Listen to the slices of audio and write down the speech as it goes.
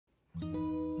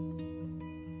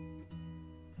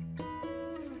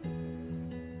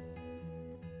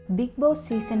Big boss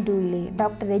season 2-ലെ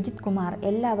doctor Rajith Kumar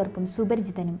എല്ലാവർക്കും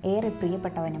സുപരിചിതനും ഏറെ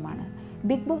പ്രിയപ്പെട്ടവനുമാണ്.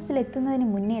 Big ബോസിൽ എത്തുന്നതിന്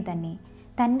മുന്നേ തന്നെ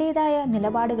തൻ്റേതായ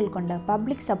നിലപാടുകൾ കൊണ്ട്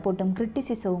പബ്ലിക് സപ്പോർട്ടും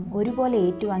ക്രിറ്റിസിസവും ഒരുപോലെ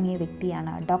ഏറ്റുവാങ്ങിയ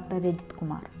വ്യക്തിയാണ് ഡോക്ടർ രജിത്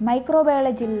കുമാർ.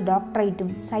 മൈക്രോബയോളജിയിൽ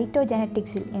ഡോക്ടറേറ്റും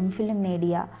സൈറ്റോജനറ്റിക്സിൽ എംഫിലും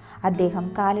നേടിയ അദ്ദേഹം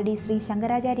കാലടി ശ്രീ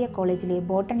ശങ്കരാചാര്യ കോളേജിലെ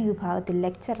ബോട്ടണി വിഭാഗത്തിൽ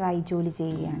ലെക്ചറായി ജോലി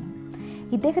ചെയ്യുകയാണ്.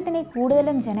 ഇദ്ദേഹത്തിനെ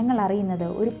കൂടുതലും ജനങ്ങൾ അറിയുന്നത്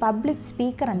ഒരു പബ്ലിക്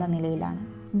സ്പീക്കർ എന്ന നിലയിലാണ്.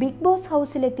 ബിഗ് ബോസ്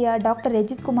ഹൗസിലെത്തിയ ഡോക്ടർ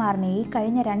രജിത് കുമാറിനെ ഈ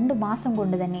കഴിഞ്ഞ 2 മാസം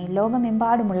കൊണ്ട് തന്നെ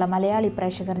ലോകമെമ്പാടുമുള്ള മലയാളി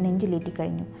പ്രേക്ഷകർ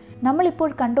നെഞ്ചിലേറ്റിക്കഴിഞ്ഞു.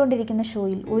 നമ്മളിപ്പോൾ കണ്ടുകൊണ്ടിരിക്കുന്ന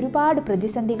ഷോയിൽ ഒരുപാട്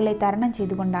പ്രതിസന്ധികളെ തരണം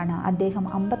ചെയ്തുകൊണ്ടാണ് അദ്ദേഹം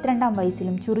 52-ാം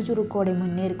വയസ്സിലും ചുറുചുറുക്കോടെ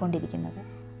മുന്നേറിക്കൊണ്ടിരിക്കുന്നത്.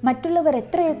 മറ്റുള്ളവർ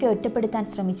എത്രയൊക്കെ ഒറ്റപ്പെടുത്താൻ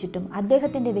ശ്രമിച്ചിട്ടും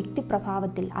അദ്ദേഹത്തിൻ്റെ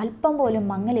വ്യക്തിപ്രഭാവത്തിൽ അല്പം പോലും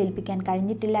മങ്ങലേൽപ്പിക്കാൻ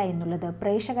കഴിഞ്ഞിട്ടില്ല എന്നുള്ളത്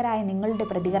പ്രേക്ഷകരായ നിങ്ങളുടെ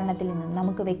പ്രതികരണത്തിൽ നിന്നും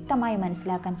നമുക്ക് വ്യക്തമായി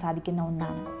മനസ്സിലാക്കാൻ സാധിക്കുന്ന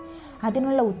ഒന്നാണ്.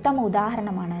 അതിനുള്ള ഉത്തമ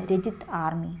ഉദാഹരണമാണ് രജിത്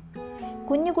ആർമി.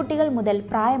 കുഞ്ഞുകുട്ടികൾ മുതൽ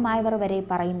പ്രായമായവർ വരെ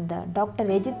പറയുന്നത് ഡോക്ടർ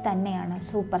രജിത് തന്നെയാണ്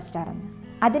സൂപ്പർ സ്റ്റാർ എന്ന്.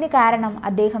 അതിന് കാരണം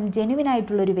അദ്ദേഹം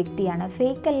ജെനുവിനായിട്ടുള്ളൊരു വ്യക്തിയാണ്.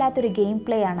 ഫേക്ക് അല്ലാത്തൊരു ഗെയിം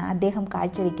പ്ലേ ആണ് അദ്ദേഹം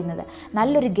കാഴ്ചവെക്കുന്നത്.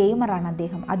 നല്ലൊരു ഗെയിമറാണ്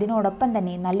അദ്ദേഹം. അതിനോടൊപ്പം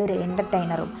തന്നെ നല്ലൊരു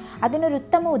എൻ്റർടൈനറും. അതിനൊരു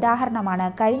ഉത്തമ ഉദാഹരണമാണ്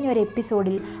കഴിഞ്ഞൊരു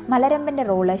എപ്പിസോഡിൽ മലരമ്പൻ്റെ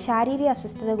റോള് ശാരീരിക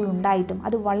അസ്വസ്ഥതകൾ ഉണ്ടായിട്ടും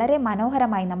അത് വളരെ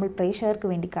മനോഹരമായി നമ്മൾ പ്രേക്ഷകർക്ക്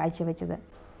വേണ്ടി കാഴ്ചവെച്ചത്.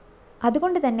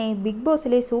 അതുകൊണ്ട് തന്നെ ബിഗ്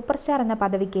ബോസിലെ സൂപ്പർ സ്റ്റാർ എന്ന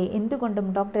പദവിക്ക് എന്തുകൊണ്ടും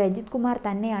ഡോക്ടർ രജിത് കുമാർ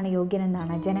തന്നെയാണ്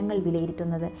യോഗ്യനെന്നാണ് ജനങ്ങൾ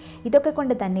വിലയിരുത്തുന്നത്. ഇതൊക്കെ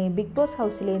കൊണ്ട് തന്നെ ബിഗ് ബോസ്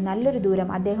ഹൗസിലെ നല്ലൊരു ദൂരം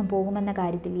അദ്ദേഹം പോകുമെന്ന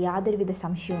കാര്യത്തിൽ യാതൊരുവിധ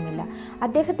സംശയവുമില്ല.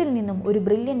 അദ്ദേഹത്തിൽ നിന്നും ഒരു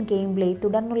ബ്രില്യൻ ഗെയിം പ്ലേ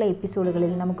തുടർന്നുള്ള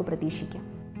എപ്പിസോഡുകളിൽ നമുക്ക് പ്രതീക്ഷിക്കാം.